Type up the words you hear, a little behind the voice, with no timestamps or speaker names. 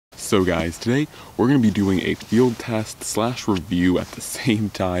So guys, today we're going to be doing a field test slash review at the same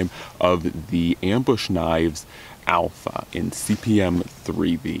time of the Ambush Knives Alpha in CPM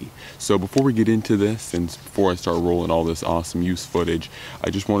 3V. So before we get into this and before I start rolling all this awesome use footage, I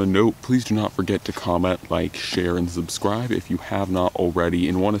just want to note, please do not forget to comment, like, share, and subscribe if you have not already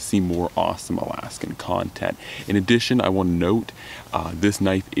and want to see more awesome Alaskan content. In addition, I want to note this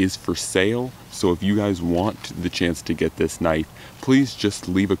knife is for sale, so if you guys want the chance to get this knife, please just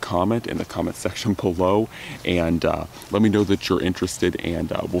leave a comment in the comment section below and let me know that you're interested,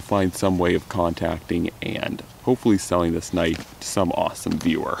 and we'll find some way of contacting and hopefully selling this knife to some awesome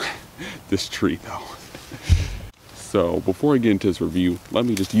viewer. This tree though. So before I get into this review, let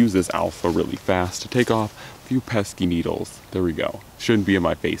me just use this Alpha really fast to take off a few pesky needles. There we go. Shouldn't be in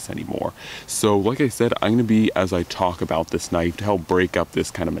my face anymore. So like I said, I'm going to be, as I talk about this knife, to help break up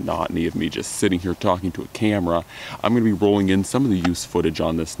this kind of monotony of me just sitting here talking to a camera, I'm going to be rolling in some of the use footage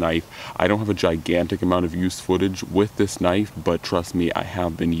on this knife. I don't have a gigantic amount of use footage with this knife, but trust me, I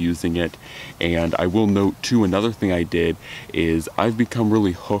have been using it. And I will note too, another thing I did is I've become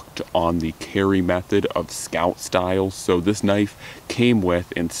really hooked on the carry method of Scout style. So this knife came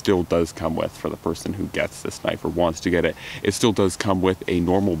with, and still does come with, for the person who gets this knife or wants to get it, it still does come with a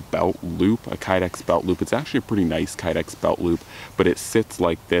normal belt loop, a Kydex belt loop. It's actually a pretty nice Kydex belt loop, but it sits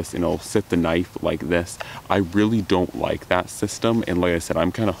like this and it'll sit the knife like this. I really don't like that system, and like I said,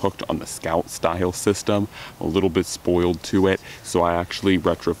 I'm kind of hooked on the Scout style system. I'm a little bit spoiled to it, so I actually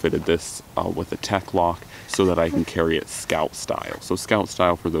retrofitted this with a tech lock so that I can carry it Scout style. So Scout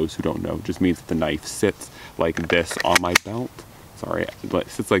style, for those who don't know, just means that the knife sits like this on my belt. Sorry, it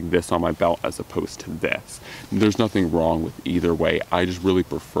sits like this on my belt as opposed to this. There's nothing wrong with either way. I just really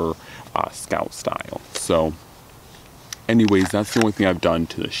prefer Scout style. So anyways, that's the only thing I've done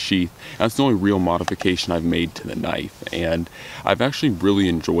to the sheath. That's the only real modification I've made to the knife, and I've actually really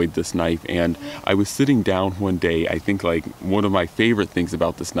enjoyed this knife. And I was sitting down one day, I think like one of my favorite things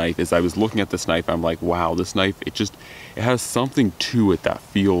about this knife is I was looking at this knife, I'm like, wow, this knife, it has something to it that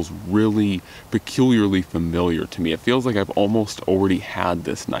feels really peculiarly familiar to me. It feels like I've almost already had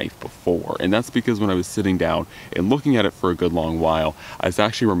this knife before, and that's because when I was sitting down and looking at it for a good long while, I was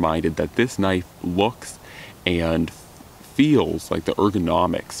actually reminded that this knife looks and feels like, the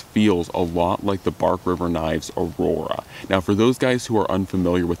ergonomics feels a lot like the Bark River Knives Aurora. Now for those guys who are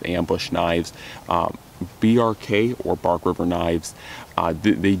unfamiliar with ambush knives, BRK or Bark River Knives,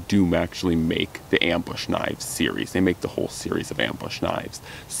 they do actually make the ambush knives series. They make the whole series of ambush knives.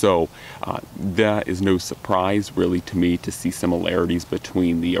 So that is no surprise really to me to see similarities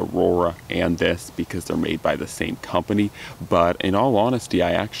between the Aurora and this, because they're made by the same company. But in all honesty,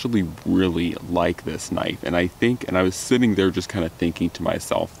 I actually really like this knife, and I was sitting there just kind of thinking to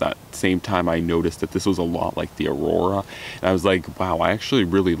myself that same time I noticed that this was a lot like the Aurora, and I was like, wow, I actually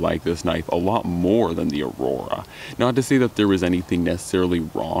really like this knife a lot more than the Aurora. Not to say that there was anything necessarily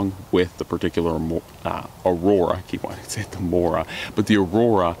wrong with the particular Aurora, I keep wanting to say the Mora, but the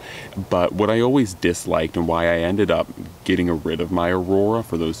Aurora, but what I always disliked and why I ended up getting rid of my Aurora,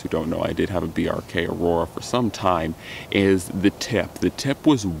 for those who don't know, I did have a BRK Aurora for some time, is the tip. The tip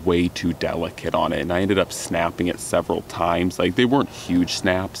was way too delicate on it, and I ended up snapping it several times. Like, they weren't huge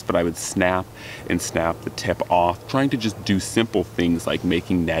snaps, but I would snap and snap the tip off, trying to just do simple things like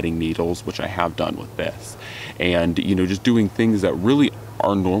making netting needles, which I have done with this, and just doing things that really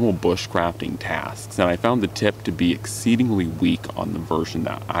are normal bushcrafting tasks. And I found the tip to be exceedingly weak on the version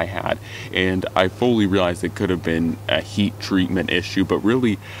that I had, and I fully realized it could have been a heat treatment issue, but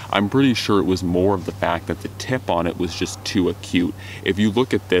really I'm pretty sure it was more of the fact that the tip on it was just too acute. If you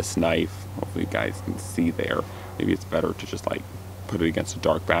look at this knife, hopefully you guys can see there, maybe it's better to just like put it against a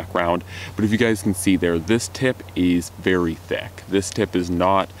dark background, but if you guys can see there, this tip is very thick. This tip is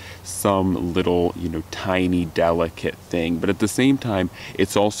not some little, tiny delicate thing, but at the same time,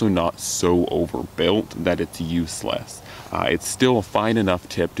 it's also not so overbuilt that it's useless. It's still a fine enough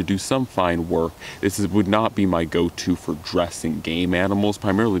tip to do some fine work. This would not be my go-to for dressing game animals,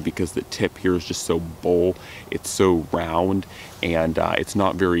 primarily because the tip here is just so bull, it's so round, and it's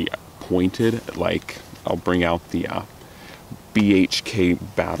not very pointed. Like, I'll bring out the BHK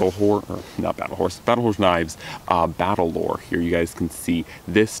Battle Horse Knives Battle Lore. Here you guys can see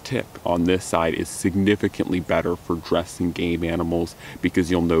this tip on this side is significantly better for dressing game animals, because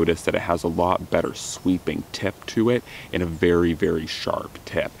you'll notice that it has a lot better sweeping tip to it and a very, very sharp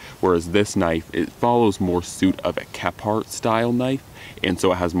tip. Whereas this knife, it follows more suit of a Kephart style knife, and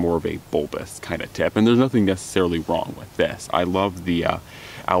so it has more of a bulbous kind of tip, and there's nothing necessarily wrong with this. I love the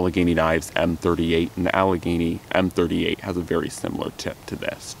Allegheny Knives M38, and the Allegheny M38 has a very similar tip to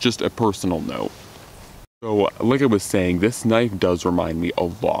this. Just a personal note. So, like I was saying, this knife does remind me a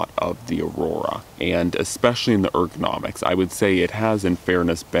lot of the Aurora, and especially in the ergonomics. I would say it has, in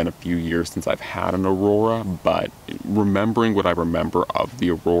fairness, been a few years since I've had an Aurora, but remembering what I remember of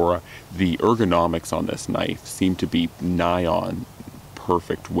the Aurora, the ergonomics on this knife seem to be nigh on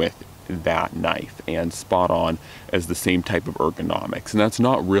perfect with that knife and spot on as the same type of ergonomics. And that's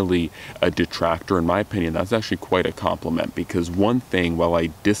not really a detractor in my opinion. That's actually quite a compliment, because one thing, while I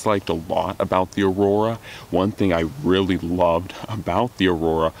disliked a lot about the Aurora, one thing I really loved about the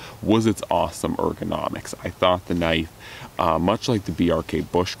Aurora was its awesome ergonomics. I thought the knife, much like the BRK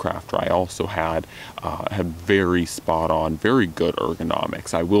Bushcraft I also had very spot on, very good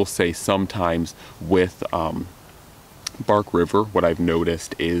ergonomics. I will say sometimes with Bark River, what I've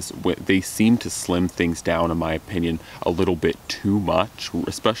noticed is they seem to slim things down, in my opinion, a little bit too much,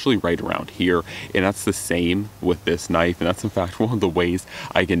 especially right around here. And that's the same with this knife. And that's in fact one of the ways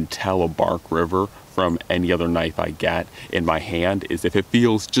I can tell a Bark River from any other knife I get in my hand, is if it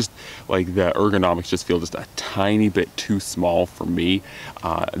feels just like the ergonomics just feel just a tiny bit too small for me,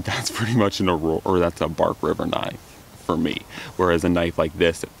 that's pretty much an Aurora, or that's a Bark River knife for me. Whereas a knife like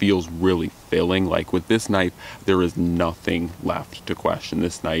this, it feels really filling. Like with this knife, there is nothing left to question.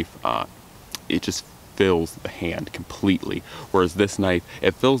 This knife, it just fills the hand completely. Whereas this knife,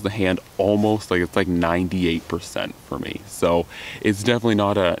 it fills the hand almost like it's like 98% for me. So it's definitely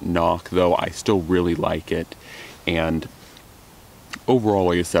not a knock, though. I still really like it. And overall,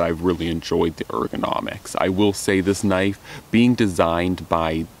 like I said, I've really enjoyed the ergonomics. I will say this knife, being designed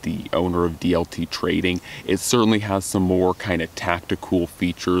by the owner of DLT Trading, it certainly has some more kind of tactical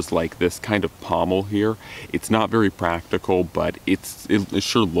features, like this kind of pommel here. It's not very practical, but it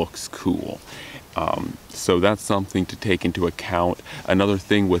sure looks cool. So that's something to take into account. Another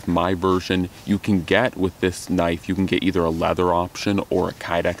thing with my version, you can get with this knife, you can get either a leather option or a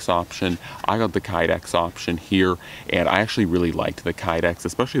Kydex option. I got the Kydex option here, and I actually really liked the Kydex,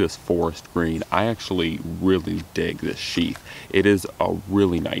 especially this forest green. I actually really dig this sheath. It is a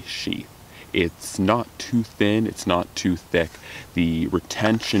really nice sheath. It's not too thin, it's not too thick. The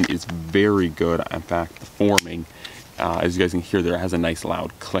retention is very good. In fact, the forming, as you guys can hear there, it has a nice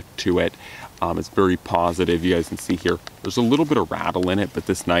loud click to it. It's very positive. You guys can see here, there's a little bit of rattle in it, but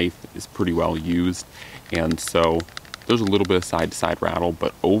this knife is pretty well used. And so there's a little bit of side-to-side rattle,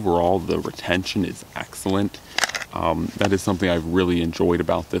 but overall the retention is excellent. That is something I've really enjoyed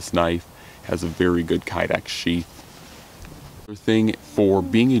about this knife. It has a very good Kydex sheath. Another thing, for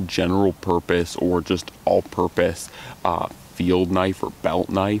being a general purpose or just all-purpose field knife or belt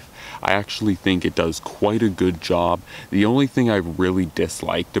knife, I actually think it does quite a good job. The only thing I've really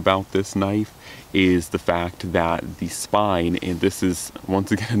disliked about this knife is the fact that the spine, and this is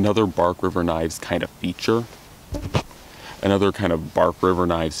once again another Bark River Knives kind of feature, the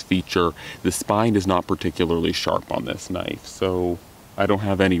spine is not particularly sharp on this knife. So I don't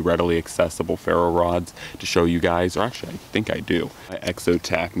have any readily accessible ferro rods to show you guys, or actually I think I do. My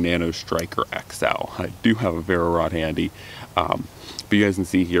Exotech Nano Striker XL. I do have a ferro rod handy, but you guys can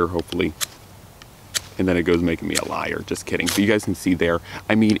see here, hopefully, and then it goes making me a liar, just kidding. But you guys can see there,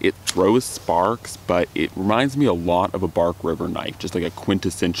 I mean, it throws sparks, but it reminds me a lot of a Bark River knife, just like a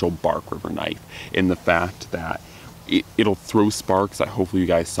quintessential Bark River knife, in the fact that it'll throw sparks. Hopefully you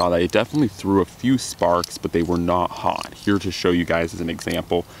guys saw that. It definitely threw a few sparks, but they were not hot. Here to show you guys as an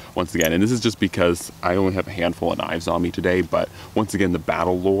example, once again, and this is just because I only have a handful of knives on me today, but once again, the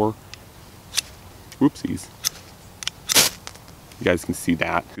battle lore, whoopsies. You guys can see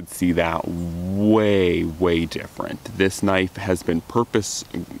that. You could see that way different. This knife has been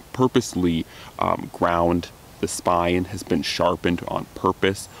purposely ground. The spine has been sharpened on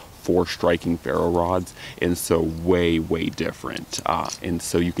purpose for striking ferro rods, and so way different. And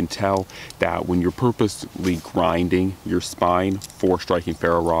so you can tell that when you're purposely grinding your spine for striking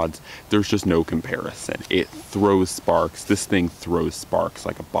ferro rods, there's just no comparison. It throws sparks. This thing throws sparks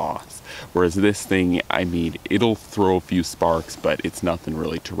like a boss. Whereas this thing, I mean, it'll throw a few sparks, but it's nothing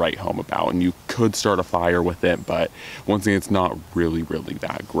really to write home about. And you could start a fire with it, but once again, it's not really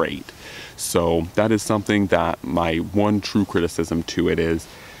that great. So that is something that my one true criticism to it is,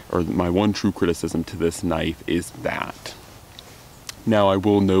 or my one true criticism to this knife is that. Now I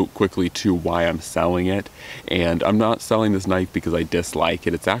will note quickly too why I'm selling it, and I'm not selling this knife because I dislike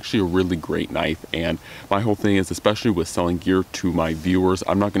it. It's actually a really great knife, and my whole thing is, especially with selling gear to my viewers,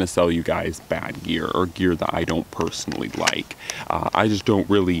 I'm not going to sell you guys bad gear or gear that I don't personally like. I just don't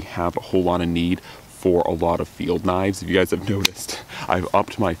really have a whole lot of need for a lot of field knives. If you guys have noticed, I've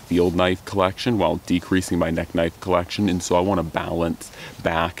upped my field knife collection while decreasing my neck knife collection, and so I want to balance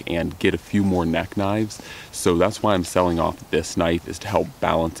back and get a few more neck knives. So that's why I'm selling off this knife, is to help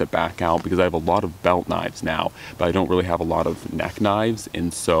balance it back out, because I have a lot of belt knives now, but I don't really have a lot of neck knives,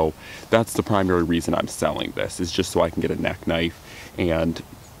 and so that's the primary reason I'm selling this, is just so I can get a neck knife and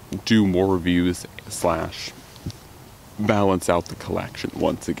do more reviews slash balance out the collection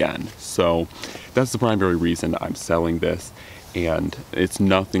once again. So that's the primary reason I'm selling this, and it's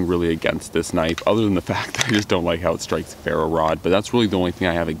nothing really against this knife other than the fact that I just don't like how it strikes ferro rod, but that's really the only thing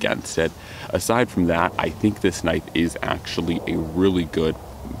I have against it. Aside from that, I think this knife is actually a really good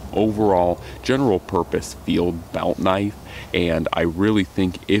overall general purpose field belt knife, and I really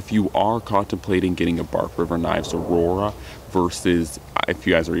think if you are contemplating getting a Bark River Knives Aurora versus if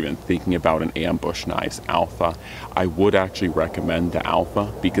you guys are even thinking about an Ambush Knives Alpha, I would actually recommend the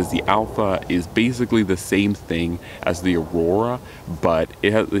Alpha, because the Alpha is basically the same thing as the Aurora, but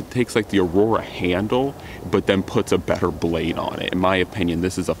it takes like the Aurora handle but then puts a better blade on it. In my opinion,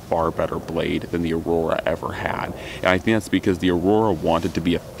 this is a far better blade than the Aurora ever had, and I think that's because the Aurora wanted to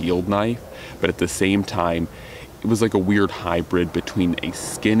be a field knife, but at the same time it was like a weird hybrid between a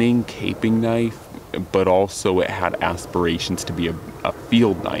skinning caping knife, but also it had aspirations to be a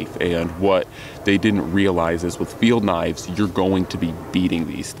field knife. And what they didn't realize is with field knives, you're going to be beating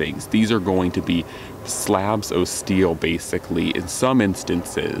these things. These are going to be slabs of steel, basically, in some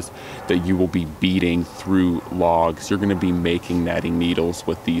instances, that you will be beating through logs. You're going to be making netting needles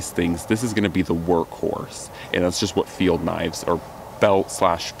with these things. This is going to be the workhorse, and that's just what field knives or belt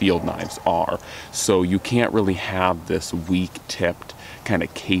slash field knives are. So you can't really have this weak tipped kind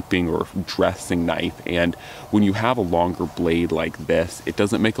of caping or dressing knife, and when you have a longer blade like this, it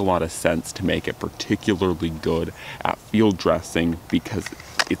doesn't make a lot of sense to make it particularly good at field dressing, because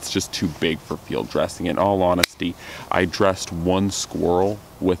it's just too big for field dressing. In all honesty, I dressed one squirrel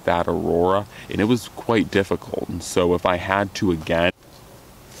with that Aurora and it was quite difficult, and so if I had to again,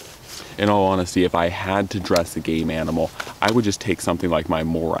 in all honesty, if I had to dress a game animal, I would just take something like my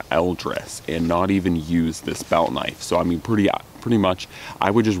Mora Eldris and not even use this belt knife. So I mean, pretty much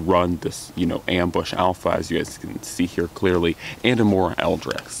I would just run this, Ambush Alpha, as you guys can see here clearly, and a Mora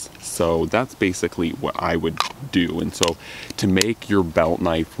Eldris. So that's basically what I would do. And so to make your belt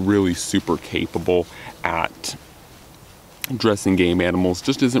knife really super capable at dressing game animals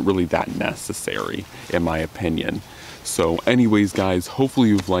just isn't really that necessary, in my opinion. So anyways, guys, hopefully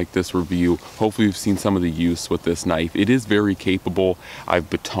you've liked this review. Hopefully you've seen some of the use with this knife. It is very capable.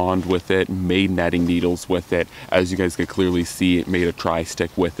 I've batoned with it, made netting needles with it. As you guys can clearly see, it made a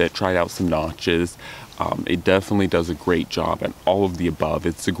tri-stick with it, tried out some notches. It definitely does a great job at all of the above.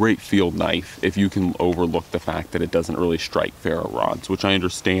 It's a great field knife if you can overlook the fact that it doesn't really strike ferro rods, which I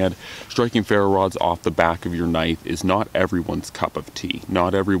understand. Striking ferro rods off the back of your knife is not everyone's cup of tea.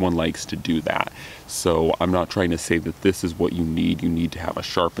 Not everyone likes to do that. So I'm not trying to say that this is what you need. You need to have a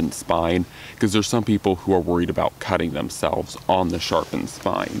sharpened spine, because there's some people who are worried about cutting themselves on the sharpened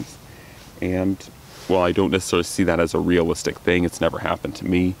spines. And, well, I don't necessarily see that as a realistic thing. It's never happened to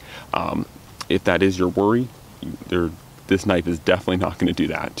me. If that is your worry, this knife is definitely not going to do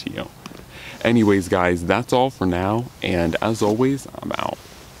that to you. Anyways, guys, that's all for now, and as always, I'm out.